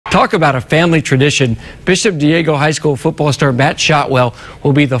Talk about a family tradition. Bishop Diego High School football star Matt Shotwell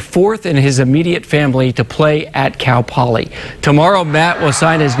will be the fourth in his immediate family to play at Cal Poly. Tomorrow, Matt will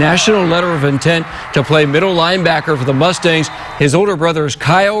sign his national letter of intent to play middle linebacker for the Mustangs. His older brothers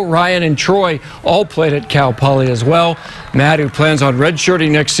Kyle, Ryan, and Troy all played at Cal Poly as well. Matt, who plans on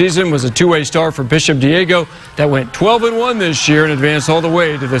redshirting next season, was a two-way star for Bishop Diego that went 12-1 this year and advanced all the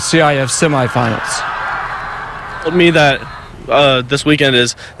way to the CIF semifinals. Told me that this weekend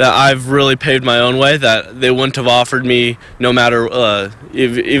is that I've really paved my own way, that they wouldn't have offered me no matter,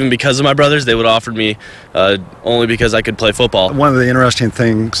 even because of my brothers, they would have offered me only because I could play football. One of the interesting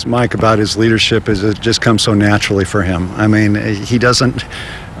things, Mike, about his leadership is it just comes so naturally for him. I mean, he doesn't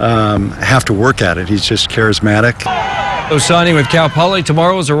have to work at it. He's just charismatic. Signing with Cal Poly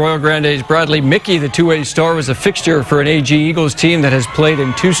tomorrow is Arroyo Grande's Bradley Mickey. The two-way star was a fixture for an AG Eagles team that has played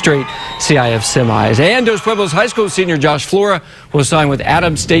in 2 straight CIF semis. And Dos Pueblos High School senior Josh Flora will sign with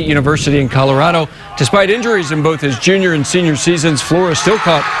Adams State University in Colorado. Despite injuries in both his junior and senior seasons, Flora still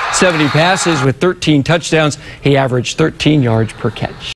caught 70 passes with 13 touchdowns. He averaged 13 yards per catch.